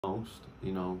most,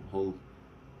 you know,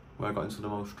 where I got into the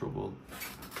most trouble,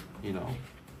 you know,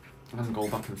 and then go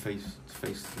back and face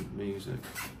the music.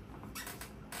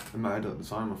 In my head at the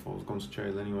time I thought I was going to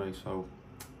jail anyway, so,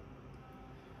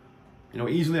 you know,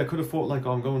 easily I could have thought like,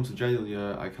 oh, I'm going to jail,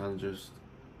 yeah, I can just,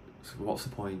 what's the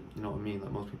point, you know what I mean?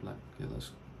 Like most people like, yeah, let's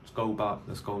go back,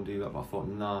 let's go and do that, but I thought,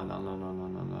 nah, I'm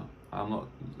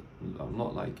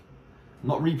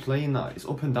not replaying that. It's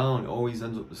up and down, it always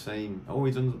ends up the same,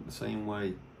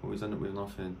 way, always end up with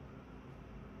nothing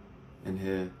in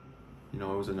here, you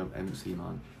know. I was empty,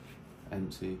 man,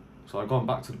 empty. So I gone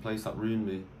back to the place that ruined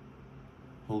me,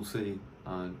 Hull City,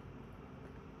 and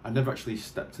I never actually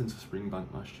stepped into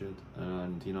Springbank Masjid,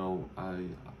 and you know,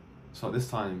 so at this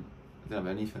time I didn't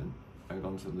have anything. I had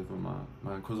gone to live with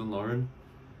my cousin Lauren.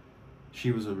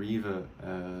 She was a reaver,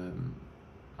 and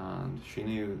she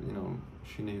knew, you know,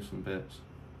 she knew some bits.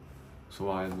 So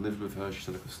I lived with her. She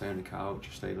said I could stay on the couch.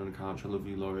 I stayed on the couch. I love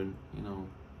you, Lauren, you know.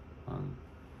 And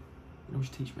you know, she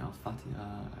teach me Al-Fatiha.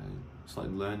 I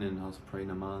started learning how to pray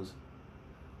namaz.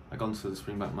 I gone to the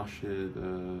Springbank Masjid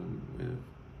with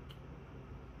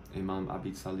Imam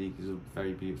Abid Salik. He's a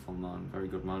very beautiful man, very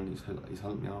good man. He's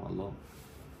helped me out a lot.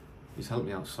 He's helped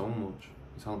me out so much.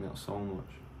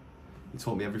 He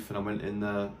taught me everything. I went in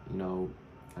there, you know,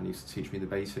 and he used to teach me the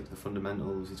basics, the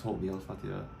fundamentals. He taught me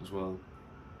Al-Fatiha as well.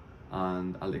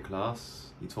 And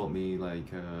Al-Ikhlas, he taught me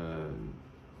like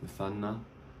Mithanna,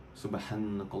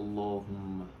 Subhanaka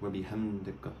Allahumma wa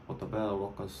bihamdika wa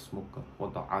tabaraka ismuka wa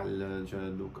ta'ala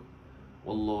jaduka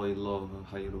wallahi illahu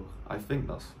khayruk. I think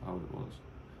that's how it was.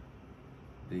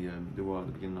 The dua at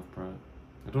the beginning of prayer.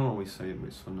 I don't always say it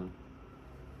with sunnah.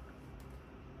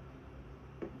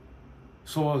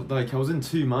 So I was in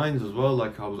two minds as well.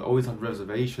 Like I always had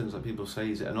reservations. Like people say,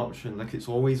 is it an option? Like it's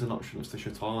always an option. It's the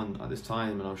shaitan at this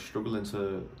time, and I was struggling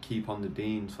to keep on the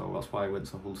deen. So that's why I went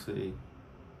to Hull City.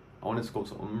 I wanted to go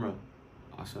to UMRAH.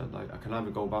 I said like I can never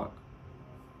go back.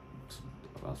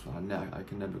 That's why I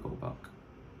can never go back.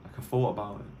 Like I thought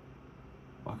about it,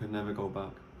 but I could never go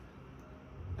back.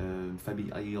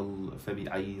 فبأي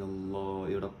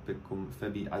الله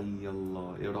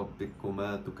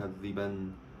ربكما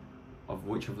تكذبان. Of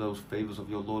which of those favours of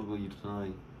your Lord will you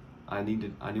deny? I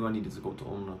knew I needed to go to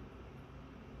UMRAH.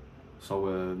 So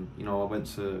you know, I went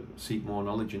to seek more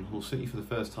knowledge in Hull City for the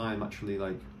first time, actually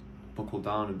like buckle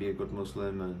down and be a good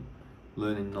Muslim and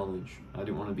learning knowledge. I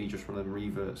didn't want to be just one of them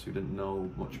reverts who didn't know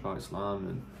much about Islam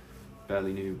and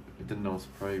didn't know how to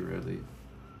pray really.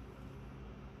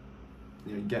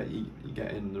 You know, you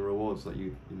get in the rewards that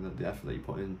the effort that you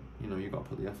put in. You know, you got to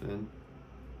put the effort in.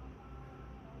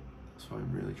 So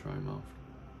I'm really trying out.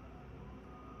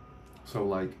 So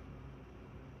like,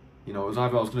 you know, it was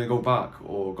either I was gonna go back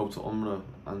or go to UMRAH,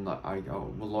 and like I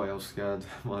was scared,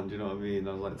 man. Do you know what I mean?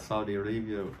 I was like, Saudi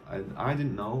Arabia. I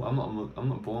didn't know. I'm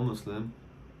not born Muslim.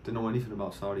 Didn't know anything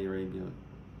about Saudi Arabia.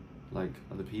 Like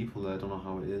the people there, don't know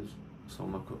how it is. So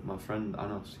my friend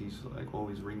Anas, he's like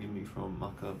always ringing me from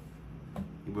Makkah.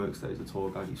 He works there as a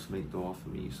tour guide. He used to make dua for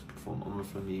me. He used to perform UMRAH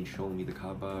for me and show me the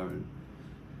KABBAH, and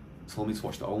told me to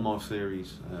watch the Omar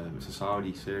series. It's a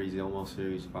Saudi series, the Omar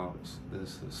series about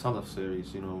this Salaf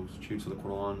series, you know, it's true to the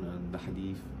Quran and the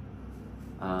Hadith.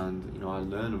 And you know, I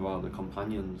learned about the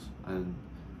companions, and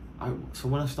so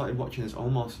when I started watching this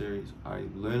Omar series, I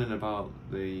learning about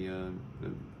the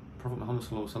Prophet Muhammad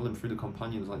ﷺ through the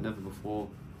companions like never before.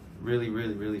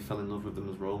 Really fell in love with them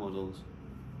as role models.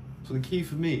 So the key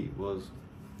for me was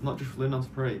not just learning how to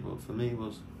pray, but for me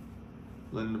was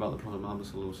learning about the Prophet Muhammad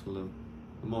ﷺ.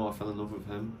 The more I fell in love with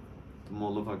him, the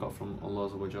more love I got from Allah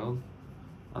azzawajal,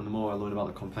 and the more I learned about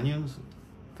the companions,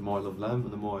 the more I love them,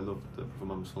 and the more I love the Prophet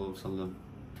Muhammad sallallahu alaihi wasallam.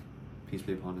 Peace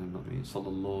be upon him, not me.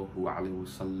 Sallallahu alaihi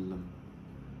wasallam.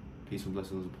 Peace and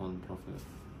blessings upon the Prophet.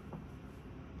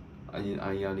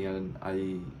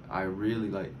 I really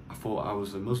like. I thought I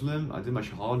was a Muslim. I did my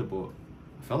shahada, but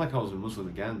I felt like I was a Muslim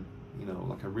again. You know,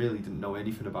 like I really didn't know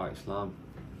anything about Islam.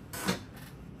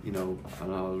 You know,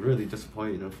 and I was really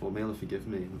disappointed, and I thought, may Allah forgive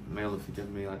me,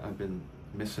 I've been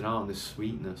missing out on this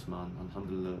sweetness, man,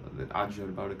 alhamdulillah, the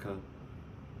ajr, barakah.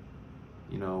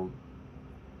 You know,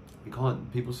 you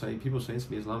can't, people say to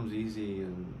me, Islam's easy,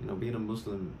 and you know, being a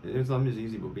Muslim, Islam is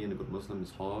easy, but being a good Muslim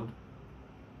is hard.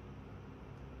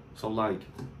 So like,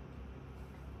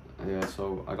 yeah,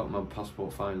 so I got my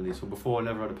passport finally. So before I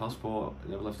never had a passport,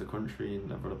 I never left the country,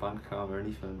 never had a bank account or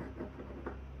anything.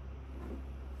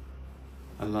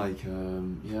 And like,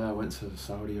 yeah, I went to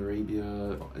Saudi Arabia.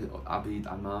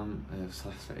 Imam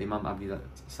Abid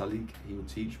Salik, he would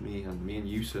teach me, and me and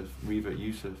Yusuf,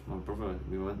 my brother,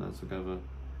 we went there together.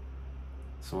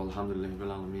 So alhamdulillah,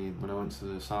 when I went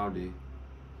to Saudi,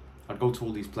 I'd go to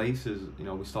all these places, you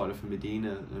know, we started from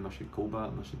Medina, MASJID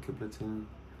KABBAH, MASJID Qiblatin,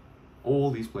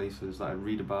 all these places that I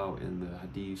read about in the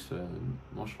Hadith,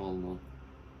 mashallah,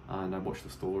 and I watched the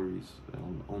stories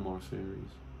on UMRAH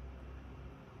series.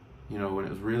 You know, and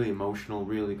it was really emotional,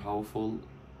 really powerful,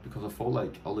 because I felt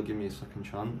like Allah gave me a second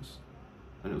chance,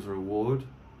 and it was a reward,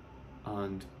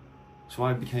 and so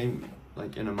I became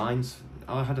like in a mindset,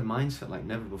 I had a mindset like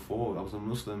never before. I was a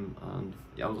Muslim, and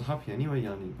yeah, I was happy anyway,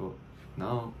 Yani, but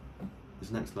now it's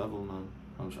next level, man.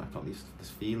 I got this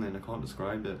feeling, I can't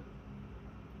describe it.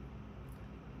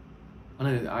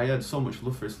 And I had so much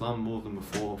love for Islam more than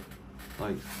before.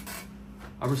 Like,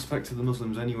 I respected the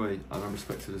Muslims anyway, and I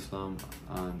respected Islam,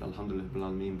 and Alhamdulillah Bil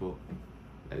Alameen, but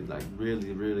it like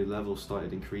really levels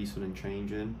started increasing and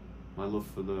changing. My love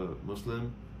for the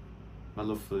Muslim, my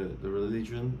love for the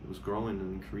religion was growing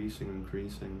and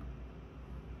increasing.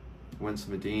 Went to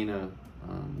Medina,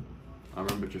 and I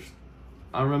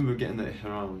remember getting the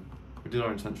ihram. We did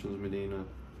our intentions in Medina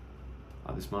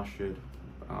at this masjid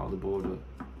out of the border,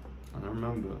 and I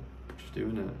remember just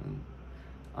doing it, and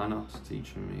Anas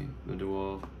teaching me the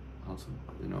dua, how to,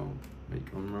 you know, make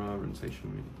umrah, and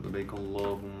teaching me Labbaik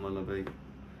Allahumma labbaik,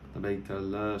 labbaik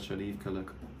la sharika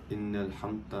lak, innal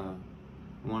hamda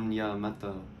wan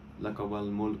ni'mata laka wal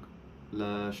mulk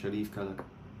la sharika lak.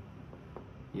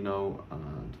 You know,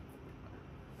 and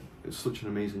it's such an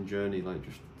amazing journey, like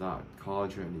just that car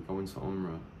journey, going to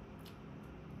Umrah,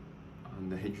 and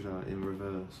the hijrah in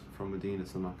reverse from Medina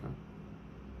to Makkah,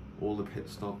 all the pit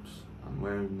stops, and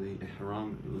wearing the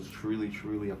ihram. It was truly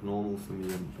abnormal for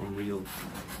me and unreal.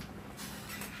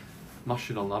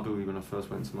 Masjid al-Nabawi, when I first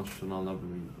went to Masjid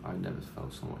al-Nabawi, I never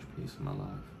felt so much peace in my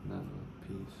life, never,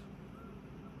 peace.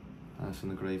 It's in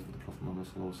the grave of the Prophet Muhammad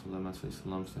sallallahu alaihi wasallam. I say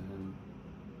salams to him.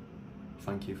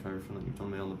 Thank you for everything that you've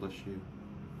done. May Allah bless you.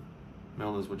 May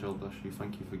Allah azzawajal bless you.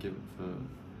 Thank you for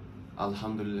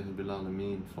Alhamdulillah Bil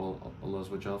Alameen, for Allah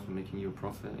azzawajal for making you a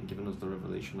prophet and giving us the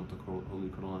revelation of the Holy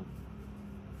Quran.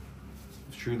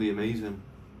 It's truly amazing,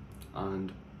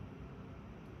 and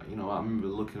you know, I remember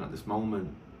looking at this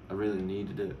moment, I really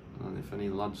needed it, and if any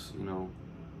lads, you know,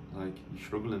 like, you're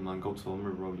struggling, man, go to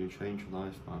Umrah, bro, you'll change your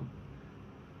life, man.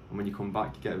 And when you come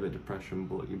back, you get a bit of depression,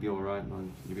 but you'll be alright,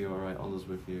 man, you'll be alright, Allah's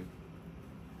with you.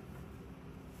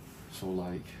 So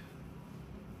like,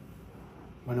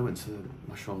 when I went to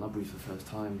Masjid al-Nabawi for the first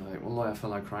time, like, wallahi, I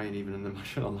felt like crying even in the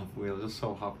Masjid al-Nabawi. I was just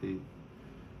so happy.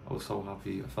 I was so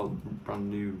happy. I felt brand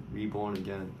new, reborn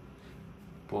again.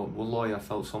 But wallahi, I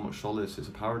felt so much solace. It's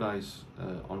a paradise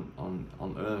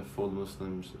on earth for the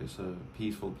Muslims. It's a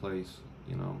peaceful place,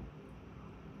 you know.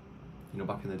 You know,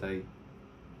 back in the day,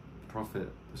 the Prophet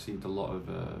received a lot of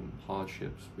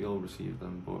hardships. We all received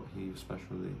them, but he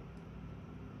especially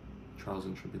trials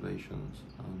and tribulations.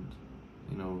 And,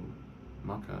 you know,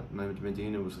 Makkah,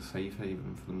 Medina was a safe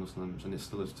haven for the Muslims, and it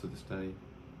still is to this day.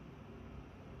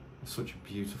 It's such a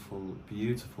beautiful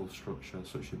structure,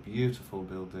 such a beautiful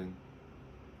building.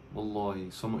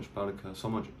 Wallahi, so much barakah, so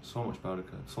much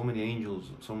barakah, so many angels.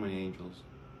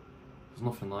 There's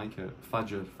nothing like it.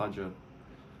 Fajr.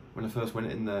 When I first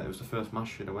went in there, it was the first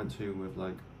masjid I went to with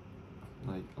like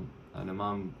an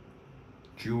imam,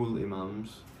 dual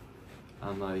imams,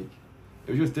 and like,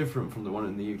 it was just different from the one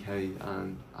in the UK,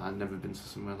 and I'd never been to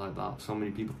somewhere like that. So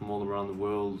many people from all around the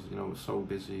world, you know, it was so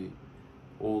busy.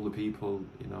 All the people,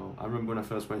 you know. I remember when I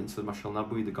first went into the Masjid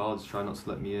al-Nabawi, the guards tried not to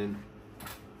let me in.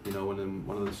 You know, when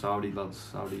one of the Saudi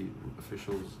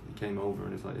officials, he came over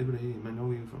and he's like, Ibrahim, I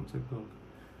know you from TikTok.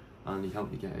 And he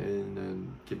helped me get in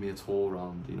and give me a tour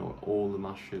around, you know, all the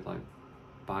masjid, like,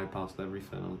 bypassed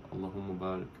everything. Allahumma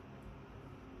barik.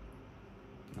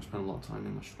 I spent a lot of time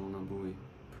in Masjid al-Nabawi,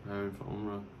 preparing for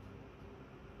Umrah.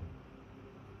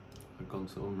 I'd gone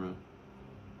to Umrah.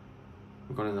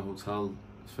 We got in the hotel.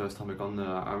 First time I gone there,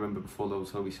 I remember before the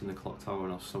hotel we seen the clock tower,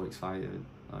 and I was so excited.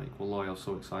 Like, wallahi, I was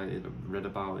so excited. I read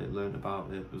about it, learned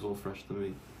about it. It was all fresh to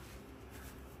me.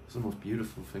 It's the most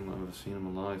beautiful thing that I've ever seen in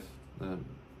my life,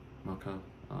 Makkah.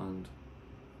 And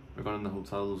we got in the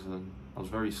hotels, and I was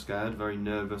very scared, very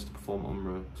nervous to perform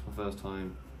Umrah. It's my first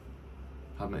time.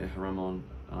 I had my ihram on,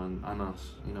 and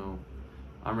Anas, you know,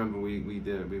 I remember we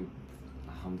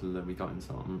alhamdulillah, we got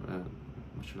into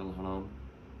Masjid al-Haram.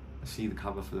 I see the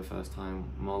KABBAH for the first time.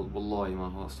 Wallahi, my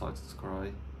heart started to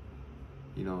cry.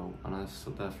 You know, and I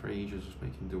stood there for ages just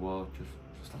making dua,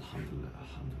 just alhamdulillah.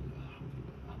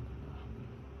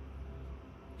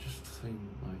 Just saying,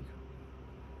 like,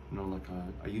 you know, like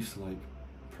I used to like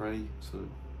pray for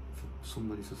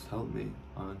somebody to help me,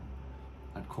 and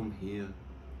I'd come here and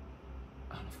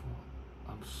I thought,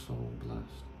 I'm so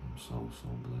blessed. I'm so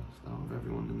blessed out of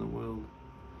everyone in the world.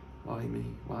 Why me?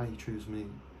 Why you choose me?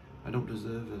 I don't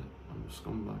deserve it. I'm a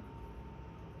scumbag.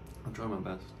 I'll try my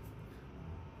best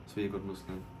to be a good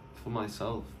Muslim. For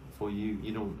myself, for you.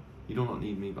 You do not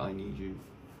need me, but I need you.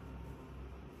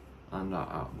 And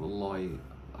wallahi,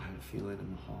 I had a feeling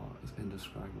in my heart, it's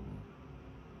indescribable.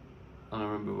 And I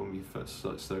remember when we first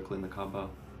started circling the KABBAH,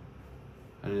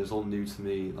 and it was all new to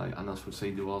me, like Anas would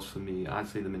say du'as for me, I'd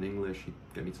say them in English, he'd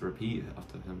get me to repeat it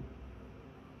after him.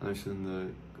 And I was in the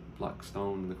black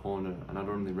stone in the corner, and I'd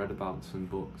only read about it in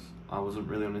books. I wasn't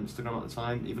really on Instagram at the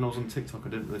time, even though I was on TikTok, I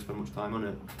didn't really spend much time on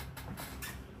it.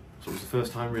 So it was the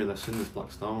first time really I seen this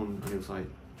black stone, and he was like, do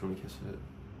you want to kiss it?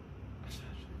 I said,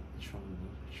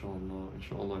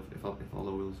 inshallah, if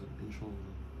Allah wills it, inshallah.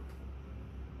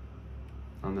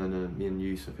 And then me and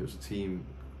Yusuf, it was a team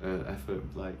effort,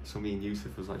 like, so me and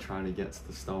Yusuf was like trying to get to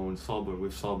the stone, sabr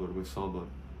with sabr.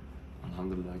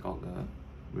 Alhamdulillah, I got there.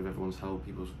 With everyone's help,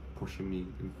 people was pushing me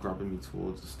and grabbing me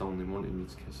towards the stone, they wanted me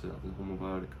to kiss it.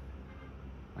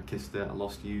 I kissed it, I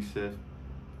lost Yusuf.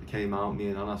 It came out, me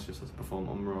and Anas just had to perform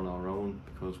Umrah on our own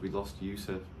because we lost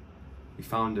Yusuf. We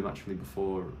found him actually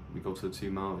before we go to the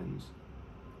two mountains.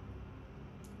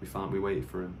 We waited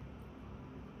for him.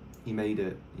 He made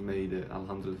it,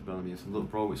 alhamdulillah. I said, look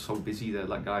bro, it's so busy there,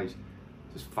 like guys,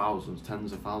 there's thousands,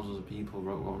 tens of thousands of people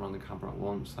going around the Kaaba at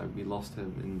once. Like we lost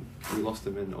him in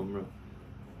Umrah.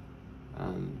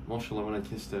 And mashallah, when I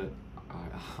kissed it,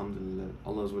 alhamdulillah,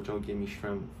 Allah azzawajal gave me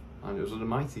strength. And it was a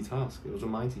mighty task, A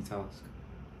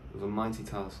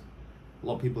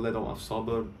lot of people, they don't have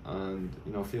sabr, and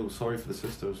you know, I feel sorry for the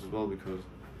sisters as well, because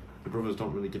the brothers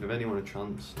don't really give anyone a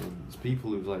chance, and there's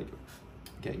people who's like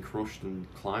getting crushed and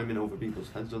climbing over people's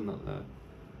heads on that there.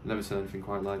 Never seen anything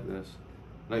quite like this.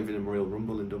 Not even in Royal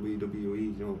Rumble in WWE,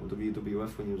 you know,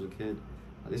 WWF when you was a kid.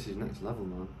 Like, this is next level,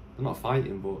 man. They're not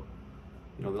fighting, but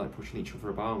you know, they're like pushing each other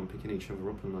about and picking each other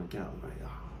up and like, get out of the way.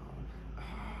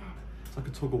 It's like a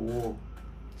tug of war.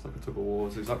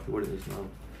 It's exactly what it is now.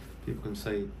 People can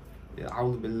say, yeah,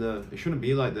 a'udhu billah, it shouldn't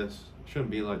be like this.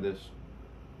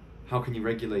 How can you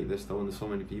regulate this though when there's so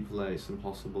many people there? It's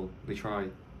impossible. They try.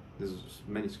 There's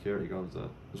many security guards there.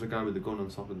 There's a guy with a gun on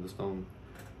top of the stone.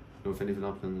 You know, if anything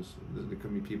happens, there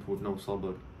can be people with no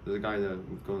sabr. There's a guy there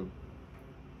with a gun.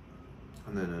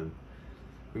 And then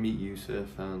we meet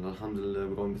Yusuf, and alhamdulillah,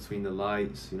 we're going between the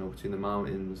lights, you know, between the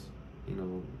mountains, you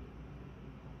know.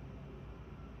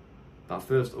 That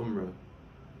first Umrah,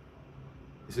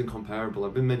 it's incomparable.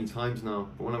 I've been many times now,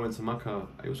 but when I went to Makkah,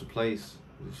 it was a place,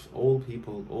 it was all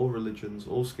people, all religions,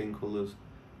 all skin colours,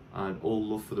 and all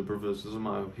love for the brothers. Doesn't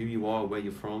matter who you are, where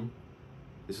you're from.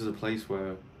 This is a place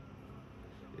where,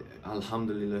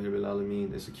 alhamdulillah,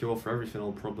 it's a cure for everything,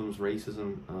 all problems,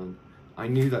 racism, and I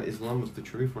knew that Islam was the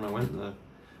truth when I went there.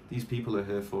 These people are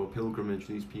here for pilgrimage,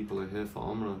 these people are here for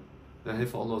Umrah. They're here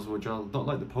for Allah azzawajal, not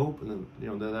like the Pope, and then, you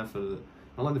know, they're there for the,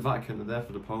 not like the Vatican, they're there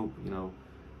for the Pope, you know.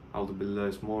 Alhamdulillah,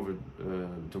 it's more of a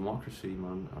democracy,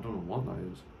 man. I don't know what that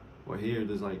is. But here,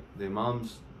 there's like the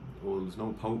imams, or there's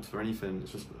no popes or anything.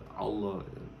 It's just Allah,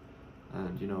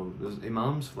 and you know, there's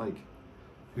imams like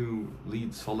who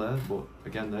lead salah, but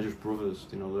again, they're just brothers.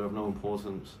 You know, they have no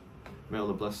importance. May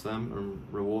Allah bless them and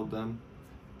reward them.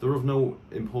 They're of no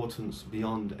importance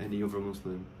beyond any other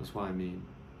Muslim. That's what I mean.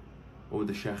 Or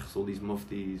the sheikhs, all these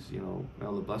muftis. You know, may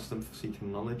Allah bless them for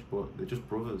seeking knowledge, but they're just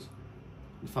brothers.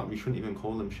 In fact, we shouldn't even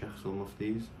call them sheikhs or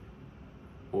muftis.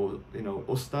 Or, you know,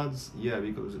 ustads, yeah,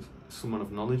 because it's someone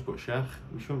of knowledge, but sheikh,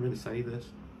 we shouldn't really say this.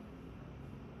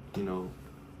 You know,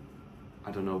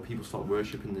 I don't know, people start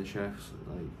worshipping the sheikhs,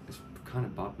 like, it's kind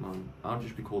of bad, man. I'd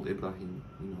just be called Ibrahim,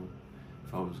 you know,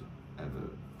 if I was ever,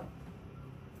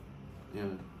 yeah,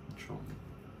 inshallah.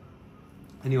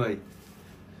 Anyway,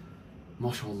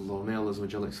 mashallah, may Allah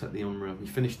azzawajal accept the Umrah. We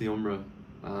finished the Umrah,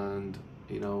 and,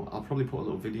 you know, I'll probably put a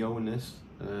little video in this,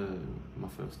 my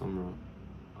first Umrah,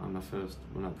 and my first,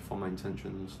 when I perform my intentions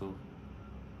and stuff.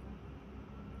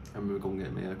 I remember going to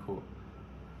get my hair cut,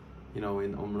 you know,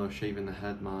 in Umrah, shaving the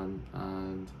head, man,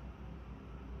 and,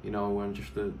 you know, and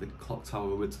just the clock tower,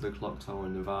 we went to the clock tower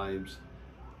and the vibes.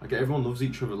 Like, everyone loves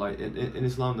each other. Like, in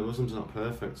Islam, the Muslims are not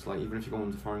perfect, like, even if you go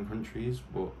into foreign countries,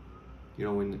 but, you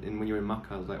know, when you're in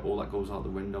Makkah, like, all that goes out the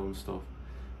window and stuff.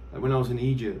 Like, when I was in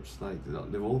Egypt, like,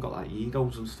 they've all got, like,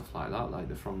 egos and stuff like that, like,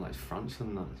 they're from, like, France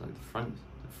and that, it's like, the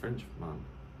French, man.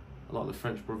 A lot of the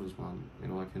French brothers, man, you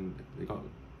know, like, they got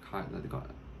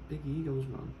big egos,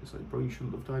 man. It's like, bro, you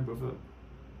should love thy brother.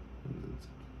 And,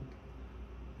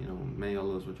 you know, may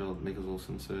Allah make us all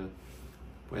sincere.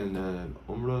 But in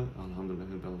Umrah, alhamdulillah,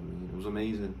 it was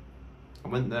amazing. I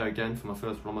went there again for my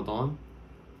first Ramadan.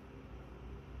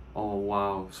 Oh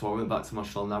wow! So I went back to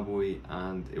Masjid NABUWEI,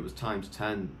 and it was times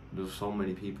 10. There was so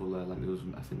many people there. Like, I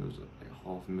think there was like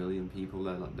 500,000 people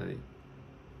there that day.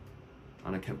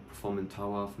 And I kept performing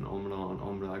tawaf and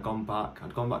umrah. I'd gone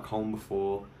back home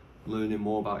before, learning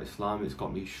more about Islam. It's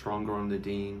got me stronger on the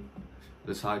deen. I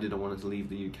decided I wanted to leave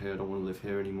the UK. I don't want to live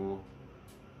here anymore.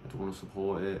 I don't want to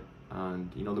support it.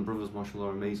 And you know, the brothers, mashallah,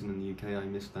 are amazing in the UK. I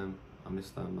miss them,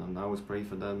 and I always pray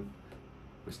for them.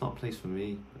 But it's not a place for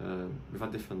me. We've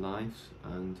had different lives,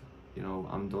 and you know,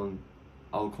 I'm done.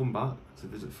 I'll come back to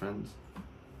visit friends.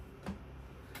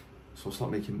 So I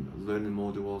started learning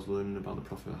more du'as, learning about the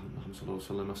Prophet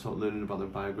Muhammad. I started learning about the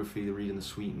biography, reading the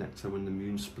Sweet Nectar when the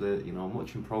moon split. You know, I'm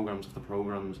watching programs after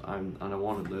programs, and I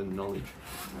want to learn knowledge.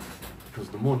 Because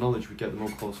the more knowledge we get, the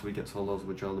more closer we get to Allah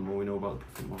azzawajal, the more we know about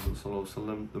the Prophet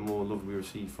Muhammad, the more love we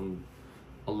receive from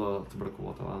Allah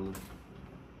wa ta'ala.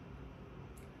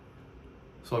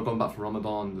 So I've gone back for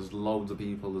Ramadan. There's loads of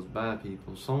people, there's bare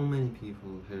people, so many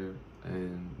people here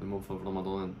in the month of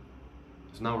Ramadan.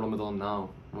 It's now Ramadan now.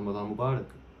 Ramadan Mubarak.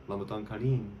 Ramadan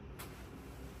Kareem.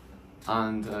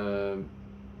 And, do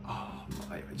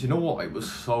you know what? It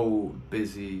was so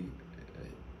busy.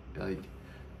 Like,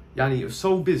 Yani, it was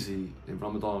so busy in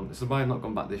Ramadan. This is why I've not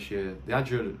gone back this year. The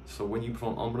Ajr, so when you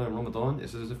perform Umrah in Ramadan, it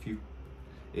is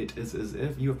as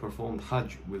if you have performed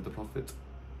Hajj with the Prophet.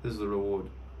 This is the reward.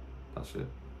 That's it.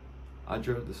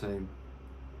 Ajr, the same.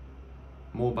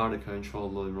 More barakah,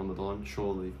 inshallah, in Ramadan,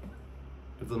 surely.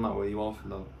 It doesn't matter where you are for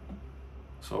that.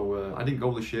 So I didn't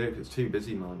go this year because it's too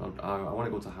busy, man. I want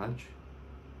to go to Hajj.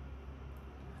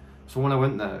 So when I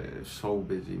went there, it was so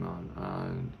busy, man,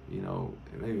 and you know,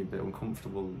 it made me a bit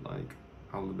uncomfortable. Like,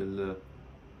 alhamdulillah,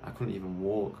 I couldn't even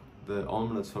walk. The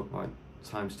Umrah took like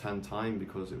 ×10 time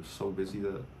because it was so busy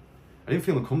there. I didn't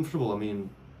feel uncomfortable. I mean,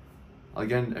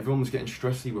 again, everyone was getting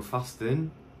stressy with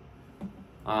fasting,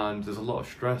 and there's a lot of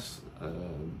stress.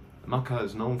 Makkah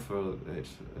is known for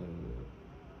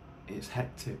it's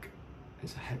hectic.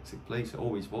 It's a hectic place. It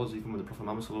always was, even when the Prophet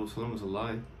Muhammad was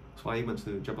alive. That's why he went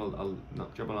to Jabal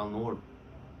al-Nur,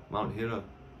 Mount Hira,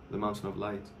 the mountain of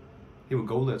light. He would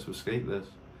go there to escape this.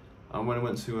 And when I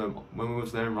went to when we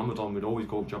was there in Ramadan, we'd always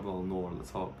go up Jabal al-Nur at the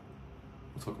top.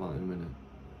 We'll talk about it in a minute.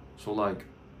 So like,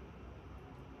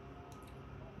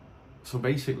 so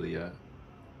basically, yeah.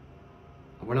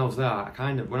 When I was there,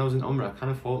 when I was in Umrah, I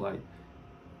kind of thought like,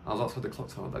 I was outside the clock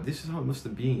tower, like this is how it must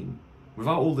have been,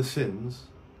 without all the sins,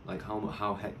 like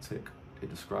how hectic it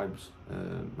describes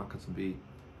Makkah to be.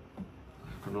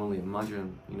 I can only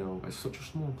imagine, you know, it's such a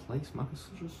small place. Makkah's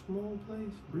such a small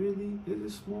place, really. It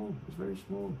is small, it's very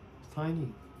small, it's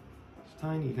tiny. It's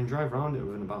tiny, you can drive around it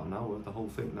within about an hour, the whole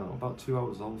thing now, about 2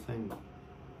 hours, the whole thing.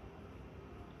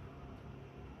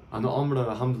 And the Umrah,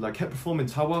 alhamdulillah, I kept performing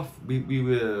tawaf.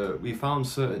 We found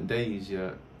certain days,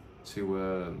 yeah,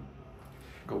 to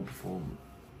go perform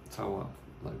tawaf.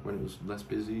 Like when it was less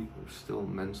busy, it was still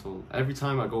mental. Every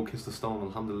time I go kiss the stone,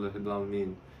 alhamdulillah,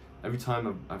 every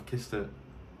time I've kissed it,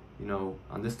 you know.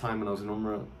 And this time when I was in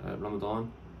Umrah,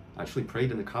 Ramadan, I actually prayed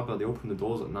in the KABBAH. They opened the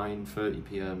doors at 9:30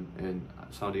 p.m. in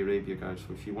Saudi Arabia, guys.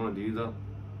 So if you want to do that,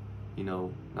 you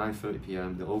know, 9:30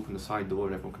 p.m. they'll open the side door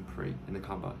and everyone can pray in the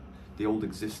KABBAH. The old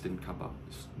existing KABBAH,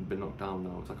 it's been knocked down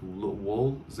now. It's like a little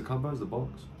wall. Is the KABBAH, is the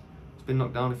box. It's been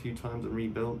knocked down a few times and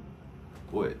rebuilt.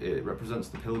 But it represents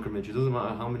the pilgrimage. It doesn't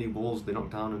matter how many walls they knock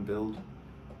down and build.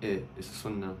 It's a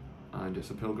sunnah, and it's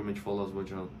a pilgrimage for Allah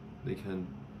azzawajal. They can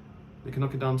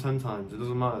knock it down 10 times. It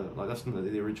doesn't matter. Like that's not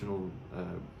the original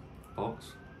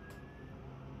box.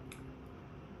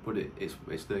 But it's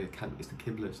the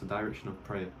qibla. It's the direction of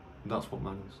prayer. That's what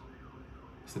matters.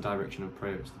 It's the direction of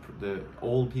prayer. It's the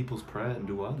all people's prayer and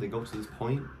dua. They go to this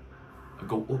point and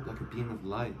go up like a beam of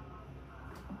light.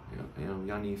 You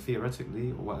know, yani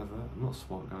theoretically or whatever. I'm not a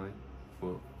smart guy,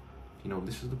 but you know,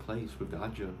 this is the place with the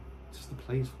ajr. This is the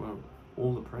place where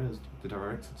all the prayers are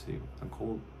directed to and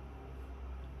called.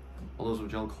 Allah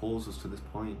Azzawajal calls us to this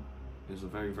point. It's a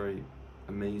very, very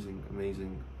amazing.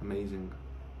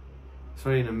 It's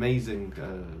very an amazing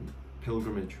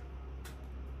pilgrimage,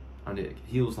 and it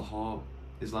heals the heart.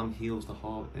 Islam heals the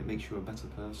heart. It makes you a better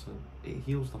person. It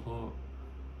heals the heart.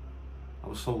 I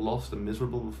was so lost and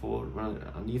miserable before,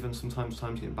 and even sometimes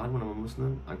times get bad when I'm a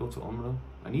Muslim. I go to Umrah.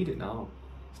 I need it now.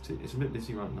 It's a bit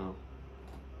busy right now.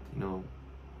 You know,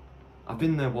 I've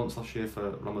been there once last year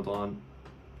for Ramadan.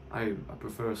 I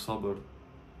prefer sabr,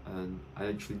 and I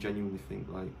actually genuinely think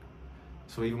like,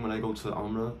 so even when I go to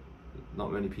Umrah,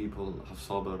 not many people have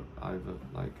sabr either.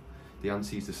 Like the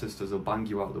aunties, the sisters, they'll bang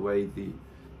you out of the way.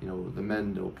 The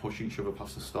men, they'll push each other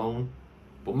past the stone.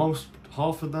 But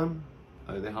half of them,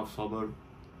 they have sabr.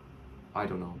 I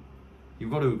don't know.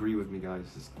 You've got to agree with me,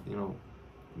 guys. You know,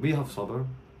 we have sabr,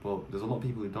 but there's a lot of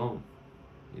people who don't.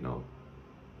 You know,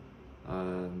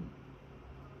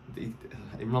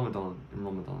 in Ramadan,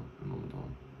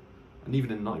 and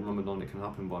even in not in Ramadan it can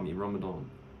happen, but I mean Ramadan,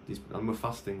 and we're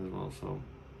fasting as well.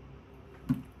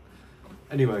 So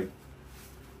anyway,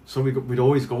 so we'd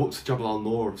always go up to Jabal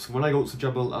al-Nur. So when I go up to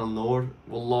Jabal al-Nur,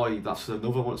 wallahi, that's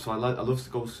another one. So I love to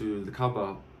go to the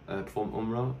KABBAH, perform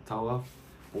UMRAH, Tawaf.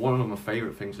 But one of my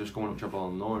favourite things is just going up Jabal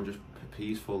al-Nur and just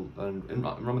peaceful. And in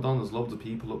Ramadan there's loads of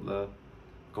people up there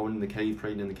going in the cave,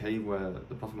 praying in the cave where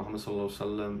the Prophet Muhammad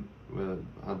ﷺ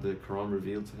had the Quran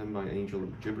revealed to him by Angel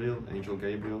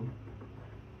Gabriel.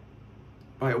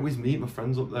 I always meet my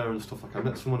friends up there and stuff. Like I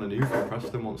met someone I knew from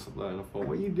Preston once up there, and I thought,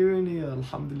 what are you doing here?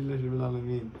 Alhamdulillah Rabbil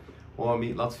Alameen. Or I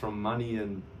meet lads from Manny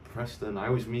and Preston. I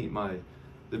always meet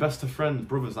the best of friends,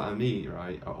 brothers that I meet,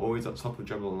 right, are always at the top of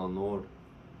Jabal al-Nur.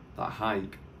 That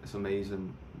hike, it's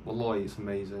amazing. Wallahi, it's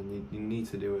amazing. You need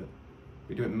to do it.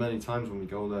 We do it many times when we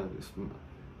go there.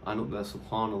 And up there,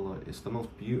 subhanAllah, it's the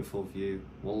most beautiful view.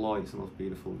 Wallahi, it's the most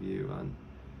beautiful view. And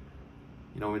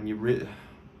you know, when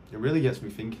it really gets me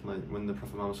thinking, like when the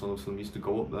Prophet Muhammad ﷺ used to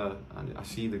go up there, and I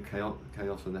see the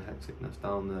chaos and the hecticness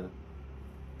down there.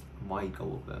 Why go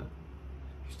up there?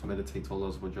 He used to meditate to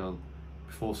Allah azzawajal.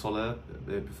 Before Salah,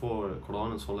 before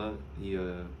Quran and Salah, he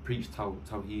preached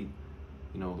Tawheed,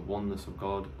 you know, the oneness of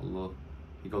God, Allah.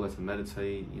 He go there to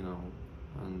meditate, you know,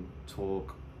 and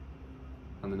talk.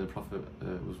 And then the Prophet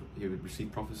he would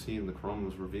receive prophecy, and the Quran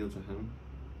was revealed to him.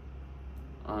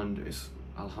 And it's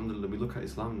alhamdulillah, we look at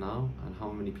Islam now and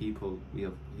how many people he's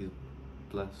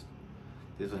blessed.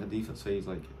 There's a hadith that says,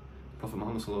 like, Prophet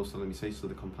Muhammad ﷺ, he says to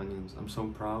the companions, I'm so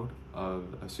proud of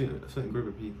a certain group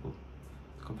of people.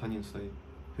 The companions say,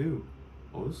 who?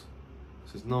 Us?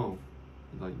 He says, no,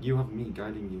 like, you have me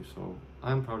guiding you, so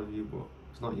I am proud of you, but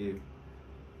it's not you.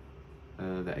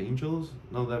 The angels?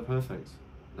 No, they're perfect.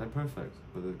 They're perfect,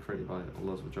 but they're created by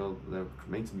Allah Azza. They're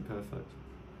made to be perfect.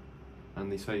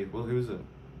 And they say, well, who is it?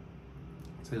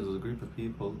 It says there's a group of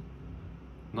people,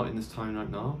 not in this time right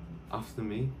now, after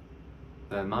me,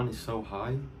 their man is so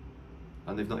high,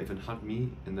 and they've not even had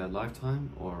me in their lifetime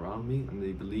or around me, and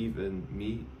they believe in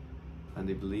me, and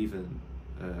they believe in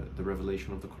the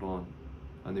revelation of the Quran,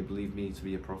 and they believe me to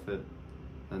be a prophet.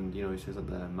 And you know, he says that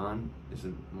their man is,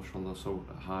 mashallah, so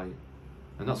high,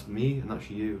 and that's me, and that's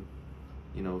you.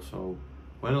 You know, so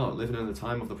we're not living in the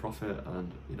time of the Prophet, and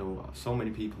you know, so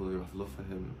many people who have love for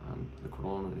him and the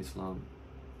Quran and Islam.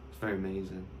 It's very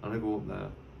amazing. And I go up there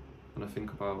and I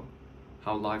think about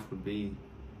how life would be.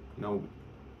 You know,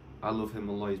 I love him,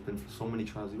 Allah. He's been through so many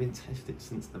trials. He's been tested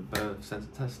since the birth,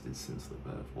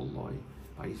 wallahi,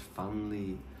 by his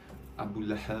family. Abu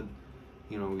Lahab,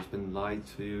 you know, he's been lied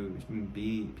to, he's been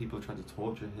beat, people tried to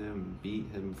torture him,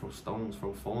 beat him, throw stones,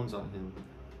 throw thorns at him.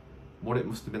 What it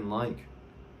must have been like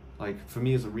for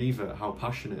me as a revert, how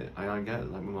passionate I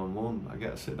get, like with my mum, I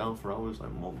get to sit down for hours,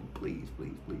 like, Mum, please,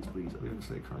 please, please, please, I'm even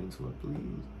say crying to her, please,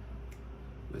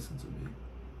 listen to me.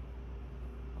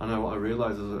 And what I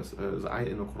realised is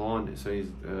in the Quran, it says,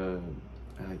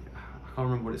 I can't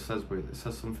remember what it says, but it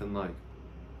says something like,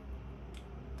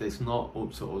 it's not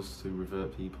up to us to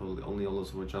revert people, only Allah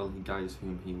Azza, He guides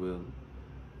whom He will.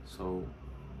 So,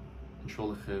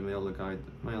 inshallah khair, may Allah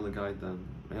guide them.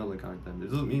 It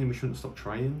doesn't mean we shouldn't stop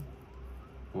trying,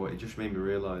 but it just made me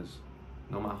realise,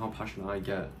 no matter how passionate I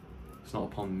get, it's not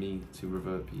upon me to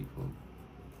revert people.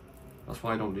 That's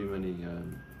why I don't do many,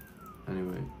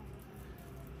 anyway.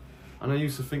 And I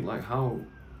used to think, like, how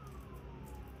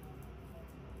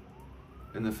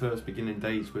in the first beginning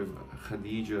days with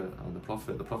Khadija and the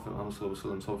Prophet Muhammad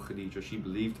ﷺ told Khadija, she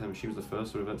believed him, she was the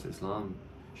first to revert to Islam.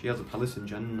 She has a palace in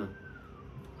Jannah,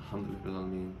 alhamdulillah,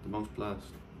 the most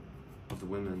blessed of the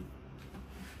women.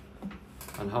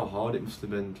 And how hard it must have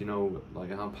been, you know,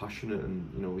 like how passionate, and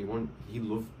you know, he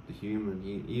loved the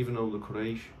human. Even though the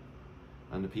Quraysh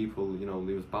and the people, you know,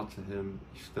 they was bad to him,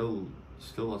 he still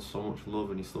had so much love,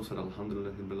 and he still said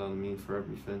alhamdulillah Rabbil Alameen for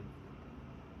everything.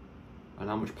 And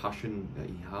how much passion that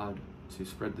he had to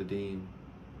spread the deen.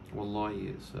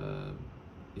 Wallahi,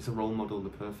 it's a role model, the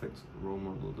perfect role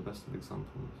model, the best of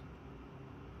examples.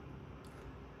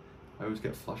 I always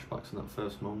get flashbacks in that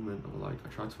first moment of, like, I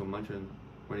try to imagine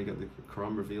when he got the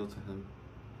Quran revealed to him,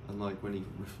 and like when he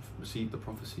received the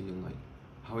prophecy, and like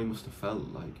how he must have felt.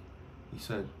 Like he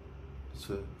said, it's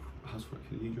a house for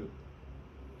Khadija.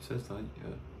 He says that,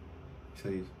 yeah. He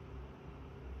says,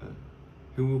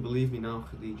 who will believe me now,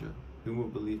 Khadija? Who will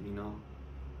believe me now?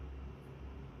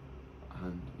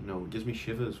 And you know, it gives me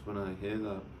shivers when I hear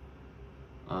that.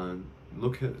 And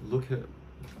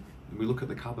we look at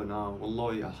the Kaaba now,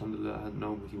 wallahi, alhamdulillah, I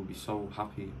know he will be so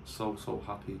happy, so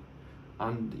happy.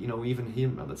 And you know, even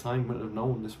him at the time wouldn't have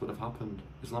known this would have happened.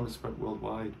 Islam is spread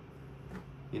worldwide.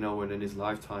 you know, and in his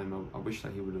lifetime, I wish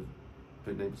that he would have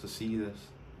been able to see this.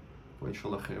 But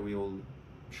inshallah khair, I'm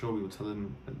sure we will tell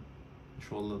him, and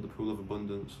inshallah the pool of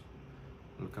abundance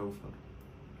will go for.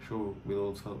 I'm sure we'll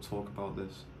all talk about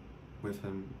this with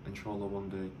him, inshallah, one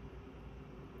day.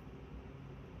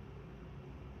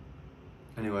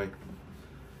 Anyway,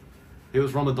 it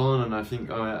was Ramadan, and I think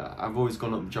I've always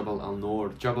gone up Jabal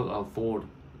al-Nur. Jabal al-Thawr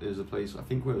is a place, I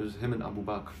think, where it was him and Abu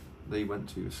Bakr, they went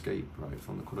to escape, right,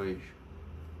 from the Quraysh.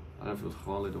 I don't know if it was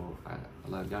Khalid or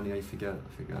I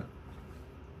forget.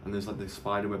 And there's like this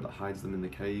spider web that hides them in the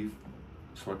cave.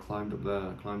 So I climbed up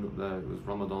there, it was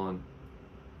Ramadan.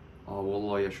 Oh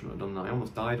wallah, I shouldn't have done that. I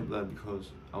almost died up there because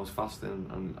I was fasting,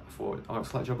 and I thought, oh,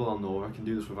 it's like Jabal al-Nur, I can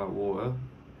do this without water.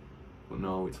 But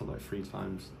no, it took like 3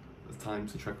 times the time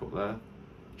to trek up there.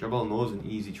 Jabal al-Nur is an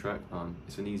easy trek, man.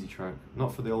 It's an easy trek.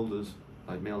 Not for the elders,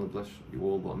 like may Allah bless you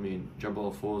all, but I mean, Jabal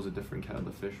al-Thawr is a different kettle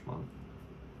of fish, man.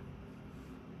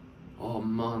 Oh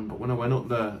man, but when I went up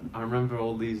there, I remember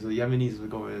all these Yemenis were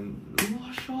going,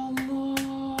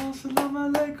 MashaAllah,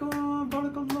 Assalamu alaikum,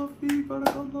 Barakallah feek,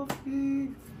 Barakallah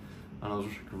feek. And I was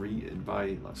just greeted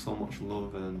by like so much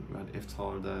love, and we had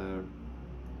iftar there.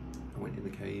 I went in the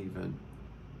cave, and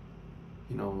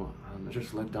you know, and I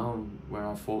just led down where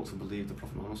I thought to believe the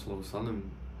Prophet Muhammad ﷺ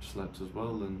slept as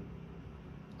well, and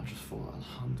I just thought,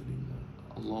 Alhamdulillah,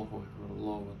 Allahu Akbar,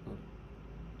 Allahu Akbar,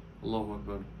 Allahu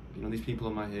Akbar. You know, these people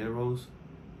are my heroes,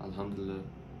 Alhamdulillah,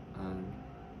 and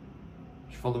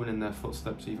just following in their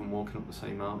footsteps, even walking up the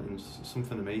same mountains,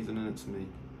 something amazing in it to me.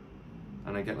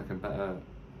 And I get like a better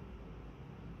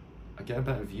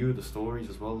view of the stories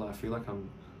as well. That I feel like I'm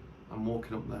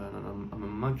walking up there, and I'm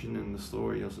imagining the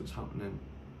story as it's happening.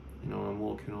 You know, I'm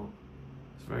walking up.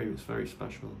 It's very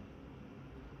special.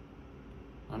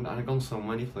 And I've gone so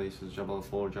many places: Jabal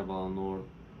al-Thawr, Jabal al-Nur.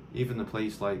 Even the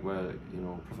place like where, you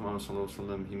know, Prophet Muhammad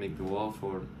ﷺ, he made dua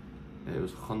for, it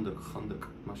was Khandaq,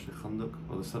 Masjid Khandaq,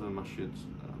 or the 7 masjids,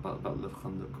 Battle of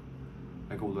Khandaq.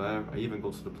 I go there. I even go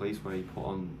to the place where he put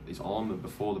on his armour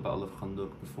before the Battle of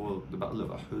Khandaq, before the Battle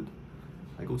of Uhud.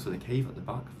 I go to the cave at the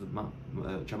back of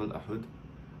the Jabal Uhud,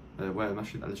 where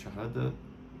Masjid al-Shahada,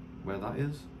 where that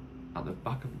is, at the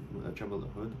back of Jabal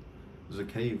Uhud. There's a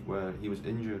cave where he was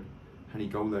injured, and you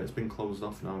go there. It's been closed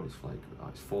off now. It's like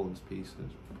it's fallen to pieces.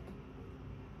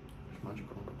 It's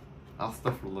magical.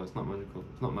 Astaghfirullah, it's not magical.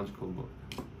 It's not magical,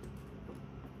 but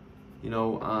you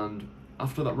know. And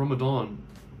after that Ramadan,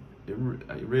 it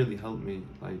really helped me,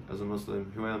 like as a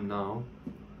Muslim, who I am now.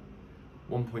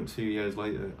 1.2 years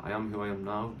later, I am who I am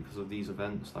now because of these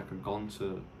events. Like I've gone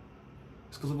to,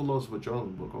 it's because of Allah's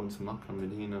azzawajal, but going to Makkah and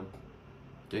Medina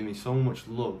gave me so much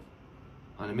love,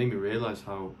 and it made me realise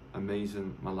how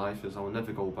amazing my life is. I will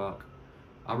never go back.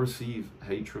 I receive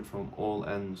hatred from all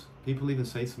ends. People even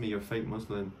say to me, you're a fake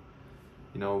Muslim.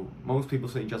 You know, most people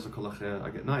say Jazakallah khair. I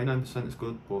get 99% is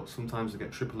good, but sometimes I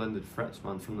get triple-ended threats,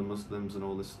 man, from the Muslims and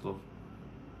all this stuff.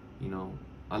 You know,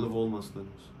 I love all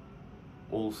Muslims,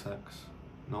 all sects,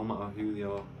 no matter who they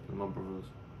are, they're my brothers.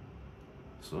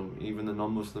 So even the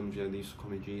non-Muslims, yeah, they used to call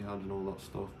me jihad and all that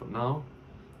stuff. But now,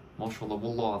 mashallah,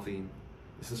 wallah azim,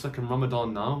 it's the second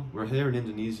Ramadan now. We're here in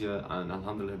Indonesia, and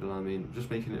alhamdulillah, I mean, just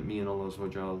making it me and Allah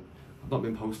azzawajal. I've not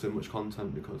been posting much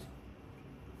content because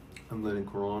I'm learning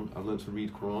Quran. I've learned to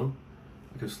read Quran.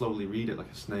 I can slowly read it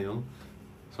like a snail.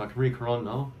 So I can read Quran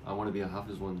now. I want to be a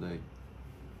Hafiz one day.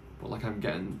 But like I'm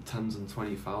getting tens and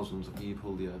 20,000s of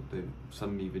people, yeah, they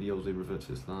send me videos, they revert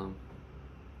to Islam.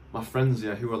 My friends,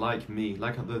 yeah, who are like me,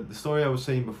 like the story I was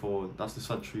saying before, that's the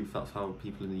sad truth, that's how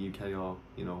people in the UK are,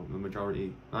 you know, the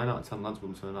majority, 9 out of 10 lads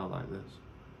will turn out like this.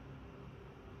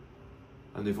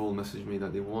 And they've all messaged me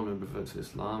that they want to revert to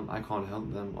Islam. I can't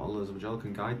help them. Allah Azzawajal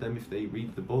can guide them if they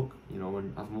read the book, you know,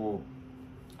 and have more,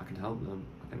 I can help them,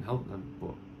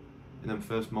 but in them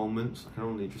first moments, I can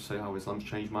only just say how Islam's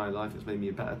changed my life. It's made me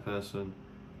a better person.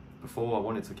 Before, I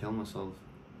wanted to kill myself,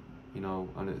 you know,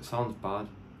 and it sounds bad.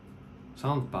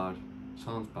 Sounds bad.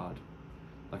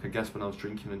 Like I guess when I was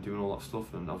drinking and doing all that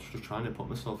stuff, and I was just trying to put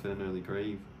myself in an early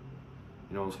grave.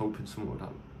 You know, I was hoping something would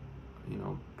happen, you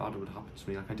know, bad would happen to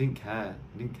me. Like I didn't care.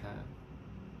 And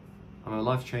my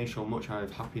life changed so much. I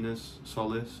have happiness,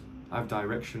 solace. I have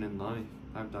direction in life.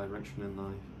 I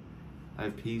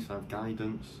have peace. I have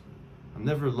guidance. I'm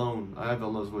never alone. I have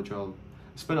Allah's azzawajal. I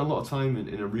spent a lot of time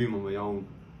in a room on my own,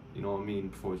 you know what I mean,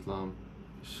 before Islam.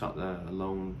 Just sat there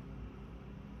alone,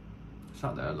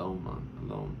 man,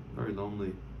 alone, very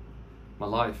lonely. My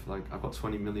life, like, I've got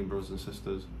 20 million brothers and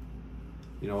sisters.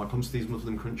 You know, I come to these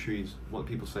Muslim countries, what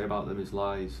people say about them is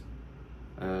lies.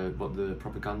 What the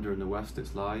propaganda in the West,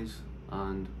 it's lies.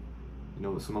 And, you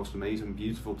know, it's the most amazing,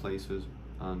 beautiful places.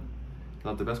 And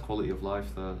have the best quality of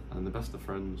life there, and the best of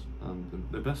friends, and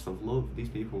the best of love. These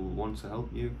people want to help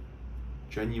you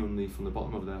genuinely from the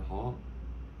bottom of their heart,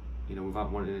 you know,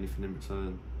 without wanting anything in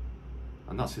return.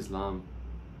 And that's Islam.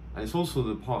 And it's also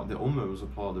the Ummah was a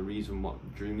part of the reason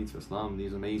what drew me to Islam.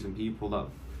 These amazing people that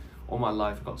all my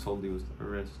life I got told he was a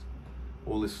terrorist,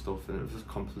 all this stuff, and it was just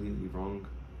completely wrong.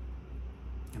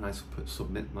 And I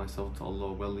submit myself to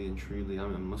Allah welly and truly.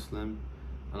 I'm a Muslim,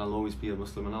 and I'll always be a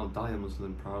Muslim, and I'll die a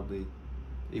Muslim proudly.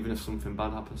 Even if something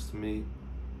bad happens to me,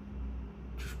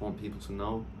 just want people to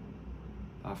know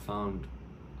I found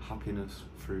happiness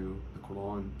through the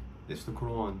Quran. It's the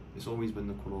Quran. It's always been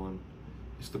the Quran.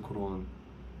 It's the Quran.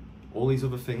 All these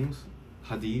other things,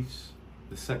 hadiths,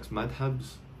 the sex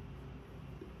madhabs,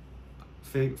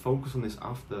 focus on this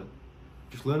after.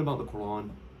 Just learn about the Quran.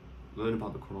 Learn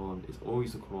about the Quran. It's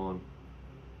always the Quran.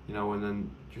 You know, and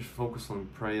then just focus on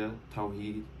prayer,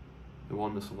 tawheed, the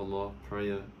oneness of Allah,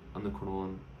 prayer, and the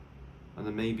Quran. And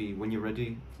then maybe when you're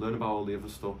ready, learn about all the other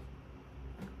stuff.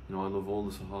 You know, I love all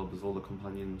the Sahabas, all the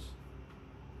companions.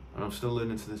 And I'm still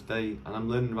learning to this day, and I'm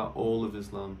learning about all of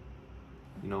Islam.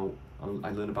 You know,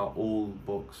 I learn about all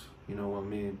books, you know what I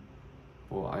mean?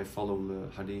 But I follow the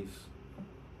hadiths.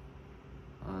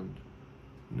 And,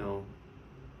 you know,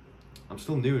 I'm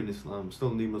still new in Islam, I'm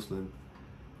still a new Muslim.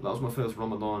 That was my first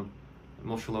Ramadan.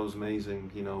 MashaAllah was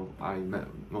amazing, you know. I met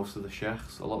most of the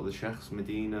sheikhs, a lot of the sheikhs,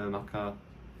 Medina, Makkah.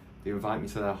 They invite me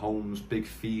to their homes, big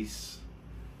feasts.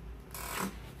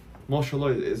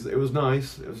 MashaAllah, it was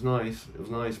nice, it was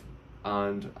nice.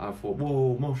 And I thought,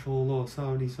 whoa, MashaAllah,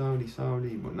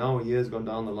 Saudi. But now, years gone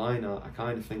down the line, I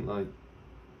kind of think like,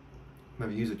 my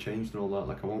views have changed and all that.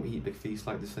 Like, I won't eat big feasts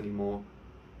like this anymore.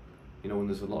 You know, when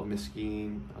there's a lot of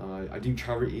miskeen. I do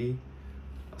charity.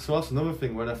 So that's another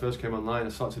thing. When I first came online, I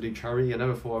started to do charity. I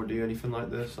never thought I would do anything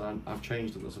like this. I've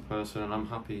changed as a person, and I'm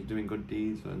happy doing good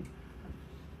deeds. And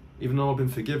even though I've been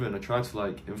forgiven, I try to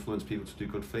like influence people to do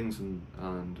good things and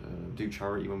do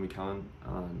charity when we can.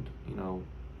 And you know,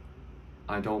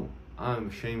 I'm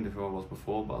ashamed of who I was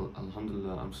before, but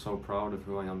alhamdulillah, I'm so proud of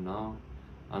who I am now.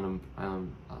 And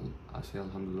I say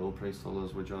alhamdulillah, all praise to Allah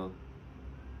azzawajal.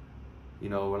 You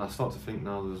know, when I start to think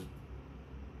now, there's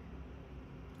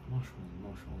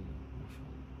MashaAllah.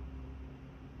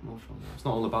 It's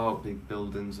not all about big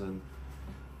buildings, and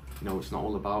you know, it's not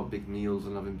all about big meals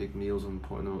and having big meals and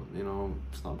putting up, you know,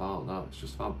 it's not about that. It's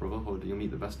just about brotherhood. You'll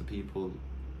meet the best of people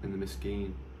in the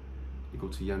miskeen. You go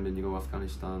to Yemen, you go to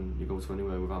Afghanistan, you go to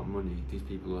anywhere without money. These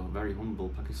people are very humble.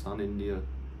 Pakistan, India,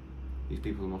 these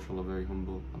people are MashaAllah very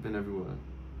humble. I've been everywhere.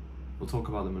 We'll talk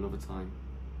about them another time.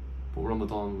 But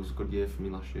Ramadan was a good year for me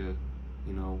last year.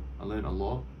 You know, I learned a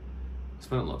lot. I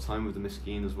spent a lot of time with the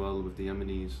miskeen as well, with the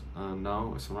Yemenis, and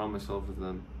now I surround myself with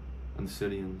them and the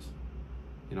Syrians.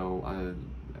 You know,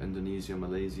 Indonesia,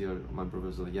 Malaysia, my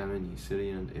brothers are Yemeni,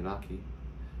 Syrian, Iraq.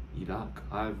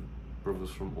 I have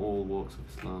brothers from all walks of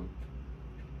Islam.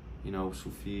 You know,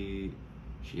 Sufi,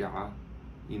 Shia,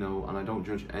 you know, and I don't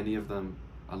judge any of them.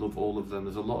 I love all of them.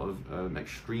 There's a lot of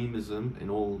extremism in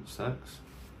all sects.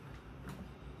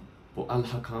 But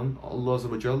Al-Hakam, Allah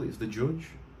Azzawajal, is the judge.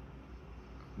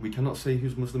 We cannot say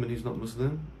who's Muslim and who's not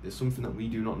Muslim. It's something that we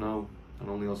do not know, and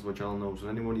only Allah Azzawajal knows. And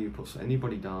anybody who puts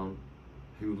anybody down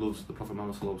who loves the Prophet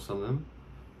Muhammad Sallallahu Alaihi Wasallam,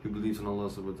 who believes in Allah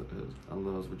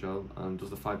Azzawajal and does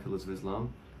the 5 pillars of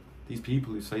Islam, these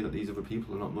people who say that these other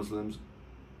people are not Muslims,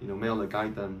 you know, may Allah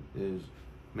guide them.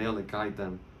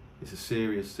 It's a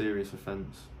serious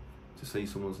offence to say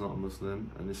someone's not a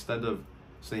Muslim. And instead of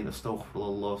saying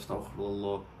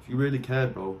astaghfirullah, if you really care,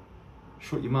 bro,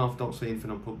 shut your mouth, don't say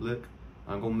anything on public,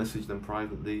 and go message them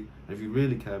privately. And if you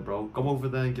really care, bro, go over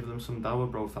there and give them some dawah,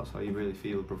 bro, if that's how you really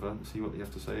feel, brother, and see what you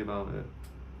have to say about it.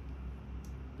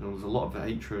 You know, there's a lot of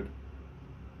hatred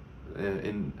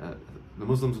the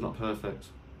Muslims are not perfect.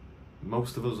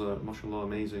 Most of us are, mashallah,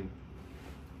 amazing.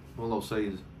 All I'll say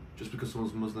is, just because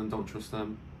someone's Muslim, don't trust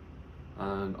them.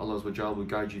 And Allah Azzawajal will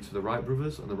guide you to the right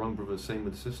brothers, and the wrong brothers, same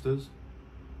with the sisters.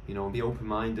 You know, and be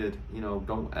open-minded. You know,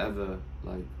 don't ever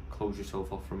like close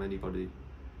yourself off from anybody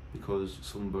because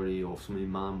somebody or some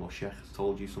imam or sheikh has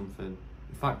told you something.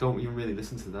 In fact, don't even really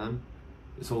listen to them.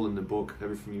 It's all in the book.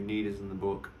 Everything you need is in the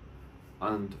book.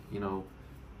 And you know,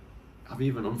 I've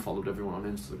even unfollowed everyone on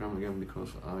Instagram again because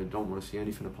I don't want to see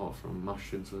anything apart from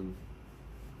masjids, and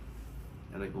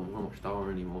I don't want to watch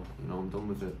dawah anymore. You know, I'm done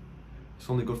with it. It's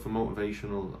only good for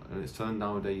motivational, and it's turned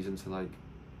nowadays into like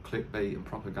clickbait and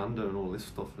propaganda and all this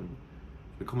stuff, and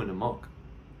it's becoming a mock.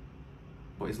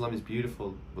 But Islam is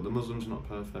beautiful, but the Muslims are not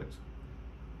perfect.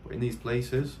 But in these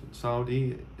places,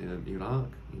 Saudi, Iraq,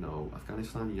 you know,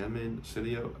 Afghanistan, Yemen,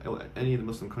 Syria, any of the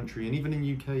Muslim country, and even in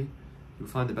UK, you'll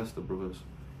find the best of brothers.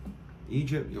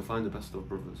 Egypt, you'll find the best of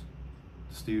brothers,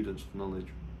 students of knowledge.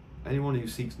 Anyone who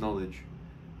seeks knowledge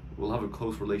will have a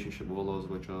close relationship with Allah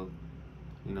azzawajal.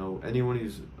 You know, anyone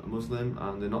who's a Muslim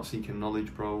and they're not seeking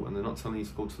knowledge, bro, and they're not telling you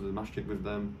to go to the masjid with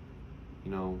them,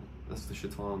 you know, that's the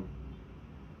shaitan.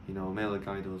 You know, may Allah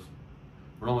guide us.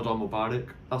 Ramadan Mubarak,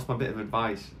 that's my bit of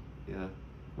advice. Yeah,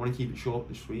 I want to keep it short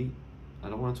and sweet. I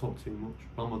don't want to talk too much.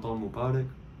 Ramadan Mubarak,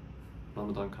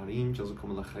 Ramadan Kareem,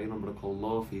 Jazakumullah khairan,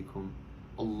 barakallahu feekum.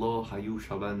 Allah hayu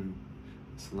shaban.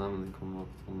 Assalamu alaikum wa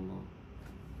rahmatullah.